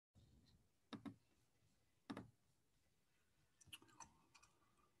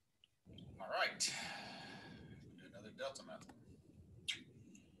right. Do another delta method.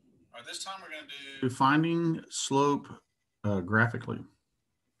 All right, this time we're going to do finding slope graphically.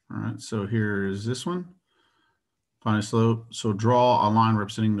 All right, so here is this one. Find a slope. So draw a line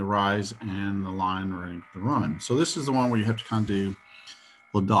representing the rise and the line representing the run. So this is the one where you have to kind of do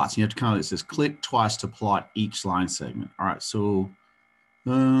little dots. You have to kind of, it says click twice to plot each line segment. All right, so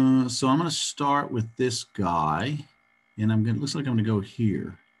I'm going to start with this guy, and I'm going to, looks like I'm going to go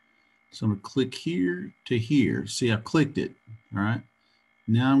here. So I'm going to click here to here. See, I've clicked it. All right.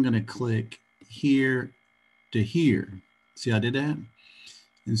 Now I'm going to click here to here. See, I did that.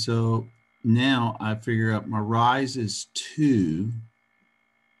 And so now I figure out my rise is 2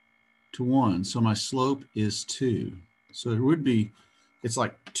 to 1. So my slope is 2. So it would be, it's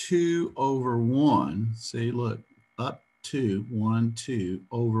like 2 over 1. Say, look, up 2, 1, 2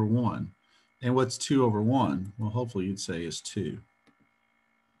 over 1. And what's 2 over 1? Well, hopefully you'd say is 2.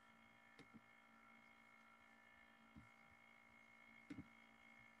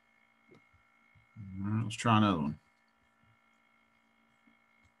 All right, let's try another one.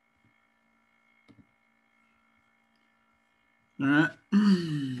 All right.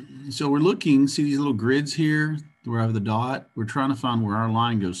 So we're looking, see these little grids here where I have the dot? We're trying to find where our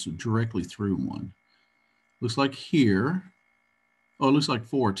line goes directly through one. Looks like here. Oh, it looks like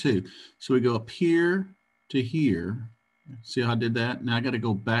 4 too. So we go up here to here. See how I did that? Now I got to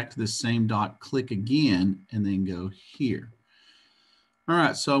go back to the same dot, click again, and then go here. All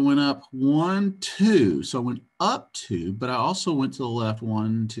right, so I went up 1, 2. So I went up 2, but I also went to the left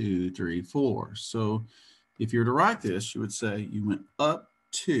 1, 2, 3, 4. So if you were to write this, you would say you went up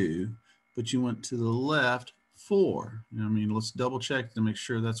 2, but you went to the left 4. I mean, let's double check to make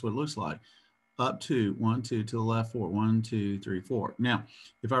sure that's what it looks like. Up 2, 1, 2, to the left 4, 1, 2, 3, 4. Now,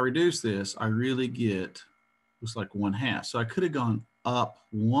 if I reduce this, I really get, looks like 1/2. So I could have gone up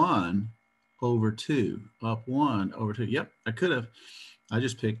 1 over 2, up 1 over 2. Yep, I could have. I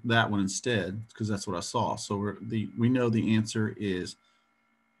just picked that one instead because that's what I saw. So we know the answer is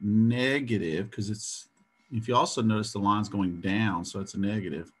negative because it's, if you also notice the line's going down, so it's a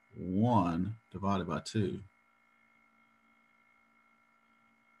negative 1 divided by 2.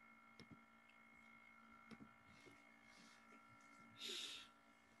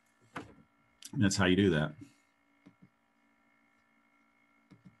 And that's how you do that.